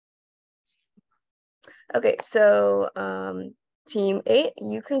Okay, so Team 8,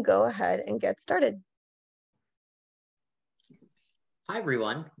 you can go ahead and get started. Hi,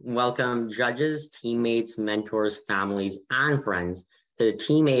 everyone. Welcome judges, teammates, mentors, families, and friends to the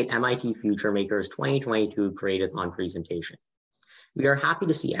Team 8 MIT Future Makers 2022 Create-a-thon presentation. We are happy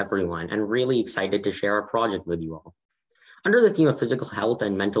to see everyone and really excited to share our project with you all. Under the theme of physical health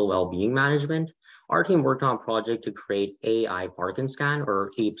and mental well-being management, our team worked on a project to create AI Parkinscan,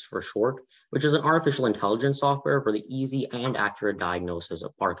 or APES for short, which is an artificial intelligence software for the easy and accurate diagnosis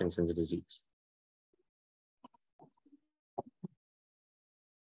of Parkinson's disease.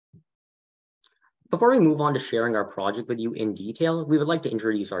 Before we move on to sharing our project with you in detail, we would like to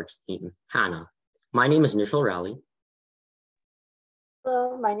introduce our team, Hanna. My name is Nishal Rally.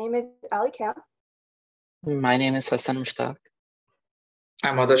 Hello, my name is Ali Camp. My name is Hassan Mushtaq.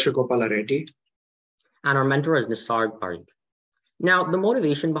 I'm Adarsha Gopala Reddy. And our mentor is Nisar Parikh. Now, the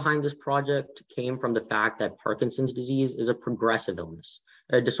motivation behind this project came from the fact that Parkinson's disease is a progressive illness,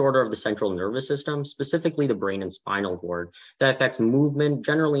 a disorder of the central nervous system, specifically the brain and spinal cord, that affects movement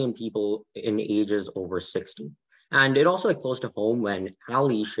generally in people in ages over 60. And it also hit close to home when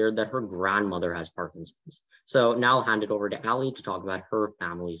Ali shared that her grandmother has Parkinson's. So now I'll hand it over to Ali to talk about her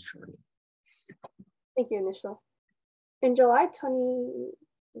family's journey. Thank you, Nishal. In July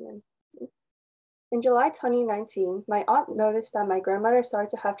 2019, my aunt noticed that my grandmother started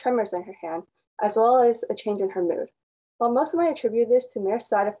to have tremors in her hand, as well as a change in her mood. While most might attribute this to mere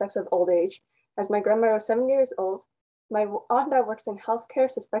side effects of old age, as my grandmother was 70 years old, my aunt that works in healthcare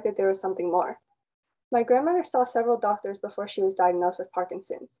suspected there was something more. My grandmother saw several doctors before she was diagnosed with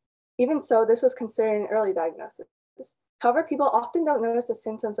Parkinson's. Even so, this was considered an early diagnosis. However, people often don't notice the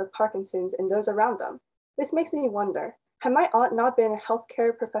symptoms of Parkinson's in those around them. This makes me wonder, had my aunt not been a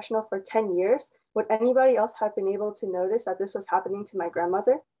healthcare professional for 10 years, would anybody else have been able to notice that this was happening to my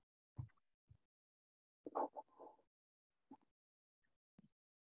grandmother?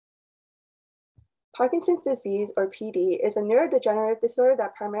 Parkinson's disease, or PD, is a neurodegenerative disorder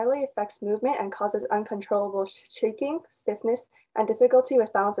that primarily affects movement and causes uncontrollable shaking, stiffness, and difficulty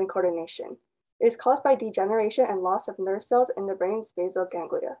with balance and coordination. It is caused by degeneration and loss of nerve cells in the brain's basal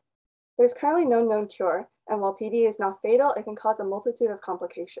ganglia. There is currently no known cure, and while PD is not fatal, it can cause a multitude of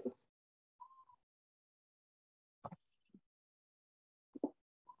complications.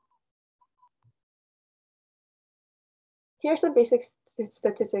 Here are some basic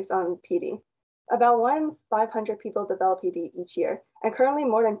statistics on PD. About 1 in 500 people develop PD each year, and currently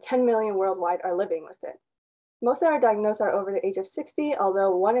more than 10 million worldwide are living with it. Most that are diagnosed are over the age of 60,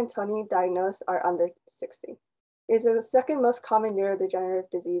 although 1 in 20 diagnosed are under 60. It is the second most common neurodegenerative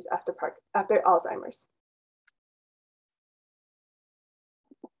disease after Alzheimer's.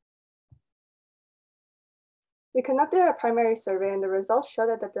 We conducted a primary survey, and the results show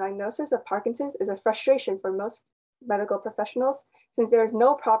that the diagnosis of Parkinson's is a frustration for most medical professionals since there is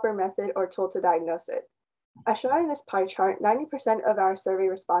no proper method or tool to diagnose it. As shown in this pie chart, 90% of our survey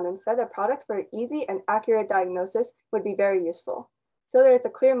respondents said a product for easy and accurate diagnosis would be very useful. So there is a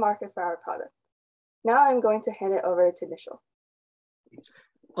clear market for our product. Now I'm going to hand it over to Nishal.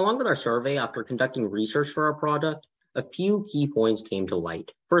 Along with our survey, after conducting research for our product, a few key points came to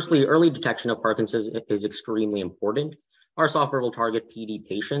light. Firstly, early detection of Parkinson's is extremely important. Our software will target PD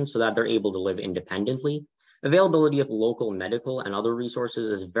patients so that they're able to live independently. Availability of local medical and other resources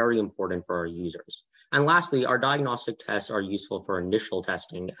is very important for our users. And lastly, our diagnostic tests are useful for initial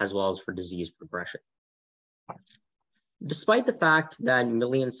testing as well as for disease progression. Despite the fact that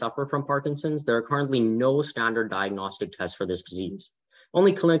millions suffer from Parkinson's, there are currently no standard diagnostic tests for this disease.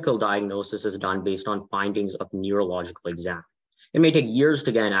 Only clinical diagnosis is done based on findings of neurological exam. It may take years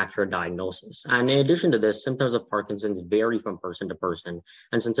to get an accurate diagnosis. And in addition to this, symptoms of Parkinson's vary from person to person.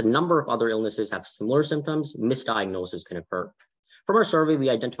 And since a number of other illnesses have similar symptoms, misdiagnosis can occur. From our survey, we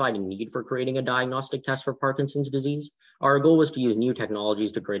identified a need for creating a diagnostic test for Parkinson's disease. Our goal was to use new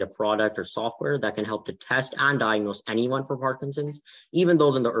technologies to create a product or software that can help to test and diagnose anyone for Parkinson's, even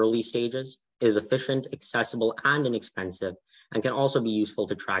those in the early stages, is efficient, accessible, and inexpensive, and can also be useful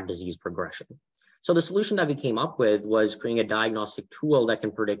to track disease progression. So the solution that we came up with was creating a diagnostic tool that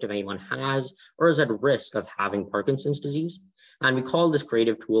can predict if anyone has or is at risk of having Parkinson's disease. And we call this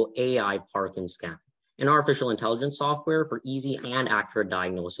creative tool AI Parkinscan, an artificial intelligence software for easy and accurate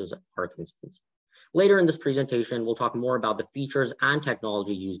diagnosis of Parkinson's. Later in this presentation, we'll talk more about the features and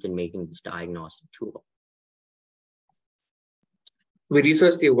technology used in making this diagnostic tool. We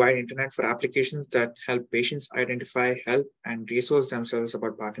researched the wide internet for applications that help patients identify, help, and resource themselves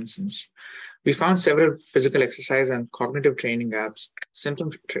about Parkinson's. We found several physical exercise and cognitive training apps,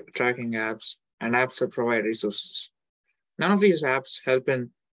 symptom tracking apps, and apps that provide resources. None of these apps help in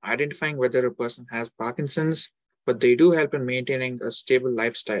identifying whether a person has Parkinson's, but they do help in maintaining a stable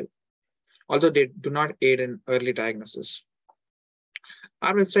lifestyle, although they do not aid in early diagnosis.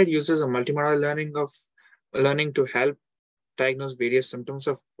 Our website uses a multimodal learning to help diagnose various symptoms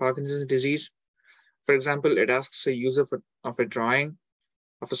of Parkinson's disease. For example, it asks a user of a drawing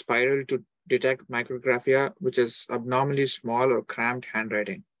of a spiral to detect micrographia, which is abnormally small or cramped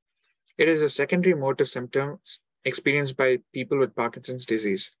handwriting. It is a secondary motor symptom experienced by people with Parkinson's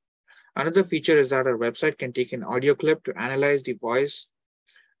disease. Another feature is that our website can take an audio clip to analyze the voice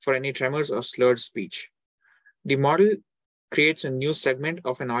for any tremors or slurred speech. The model creates a new segment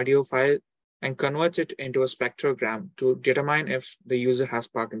of an audio file and converts it into a spectrogram to determine if the user has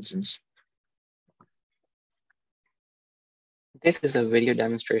Parkinson's. This is a video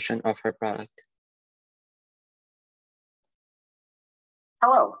demonstration of our product.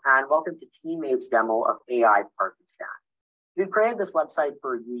 Hello, and welcome to Teammate's demo of AI Parkinson's. We've created this website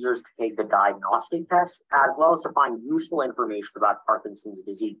for users to take the diagnostic test, as well as to find useful information about Parkinson's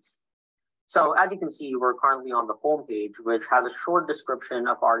disease. So as you can see, we're currently on the home page, which has a short description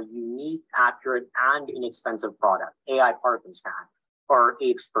of our unique, accurate, and inexpensive product, AI Parkinson's, or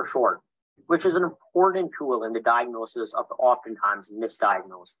APES for short, which is an important tool in the diagnosis of the oftentimes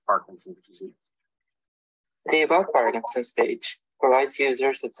misdiagnosed Parkinson's disease. The About Parkinson's page provides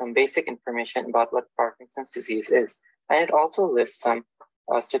users with some basic information about what Parkinson's disease is, and it also lists some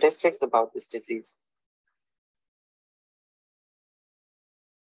statistics about this disease.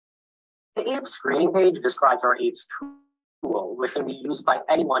 The APES screening page describes our APES tool, which can be used by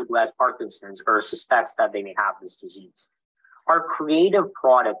anyone who has Parkinson's or suspects that they may have this disease. Our creative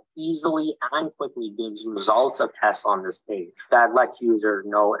product easily and quickly gives results of tests on this page that let users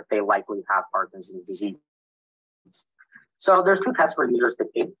know if they likely have Parkinson's disease. So there's two tests for users to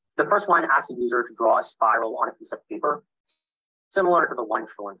take. The first one asks the user to draw a spiral on a piece of paper, similar to the one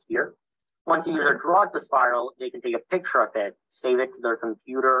shown here. Once the user draws the spiral, they can take a picture of it, save it to their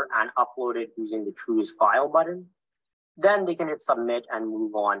computer, and upload it using the Choose File button. Then they can hit Submit and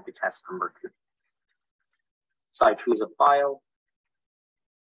move on to test number 2. So I choose a file,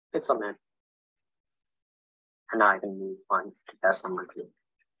 hit Submit, and now I can move on to test number 2.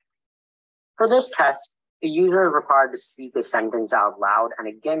 For this test, the user is required to speak a sentence out loud and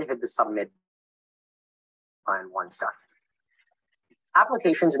again hit the Submit button once done.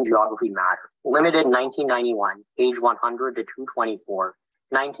 Applications in geography matter. Limited 1991, page 100 to 224,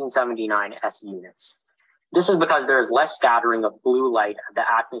 1979 S units. This is because there is less scattering of blue light at the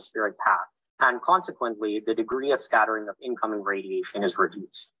atmospheric path, and consequently, the degree of scattering of incoming radiation is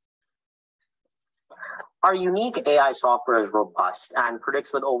reduced. Our unique AI software is robust and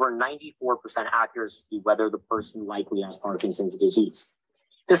predicts with over 94% accuracy whether the person likely has Parkinson's disease.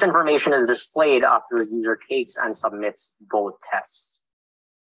 This information is displayed after the user takes and submits both tests.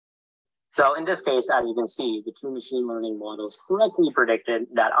 So in this case, as you can see, the two machine learning models correctly predicted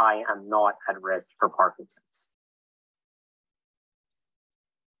that I am not at risk for Parkinson's.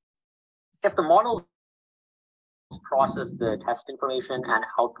 If the model process the test information and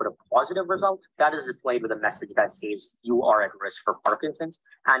output a positive result, that is displayed with a message that says you are at risk for Parkinson's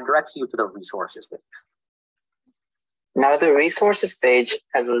and directs you to the resources page. Now the resources page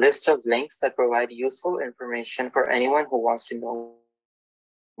has a list of links that provide useful information for anyone who wants to know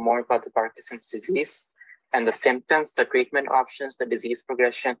more about the Parkinson's disease and the symptoms, the treatment options, the disease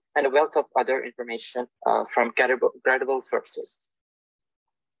progression, and a wealth of other information from credible sources.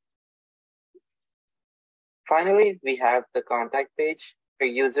 Finally, we have the contact page where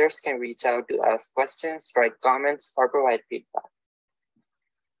users can reach out to ask questions, write comments, or provide feedback.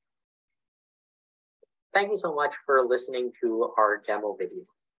 Thank you so much for listening to our demo video.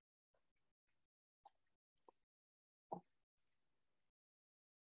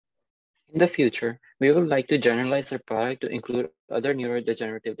 In the future, we would like to generalize our product to include other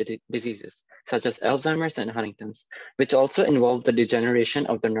neurodegenerative diseases, such as Alzheimer's and Huntington's, which also involve the degeneration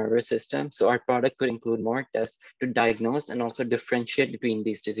of the nervous system, so our product could include more tests to diagnose and also differentiate between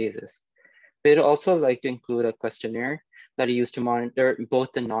these diseases. We'd also like to include a questionnaire that is used to monitor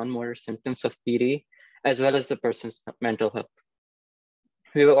both the non-motor symptoms of PD, as well as the person's mental health.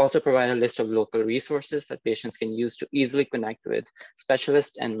 We will also provide a list of local resources that patients can use to easily connect with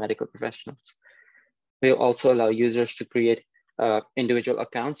specialists and medical professionals. We'll also allow users to create individual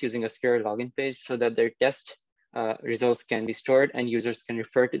accounts using a secure login page so that their test results can be stored and users can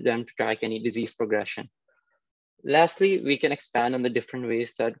refer to them to track any disease progression. Lastly, we can expand on the different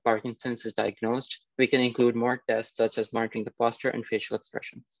ways that Parkinson's is diagnosed. We can include more tests such as monitoring the posture and facial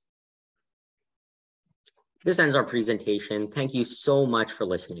expressions. This ends our presentation. Thank you so much for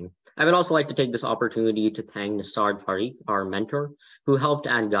listening. I would also like to take this opportunity to thank Nisar Parikh, our mentor, who helped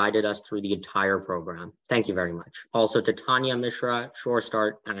and guided us through the entire program. Thank you very much. Also to Tanya Mishra, Shore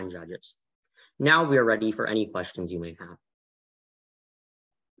Start, and judges. Now we are ready for any questions you may have.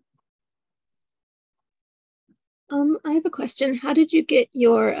 I have a question. How did you get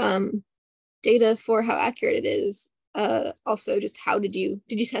your data for how accurate it is? Also, just how did you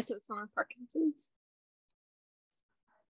test it with someone with Parkinson's?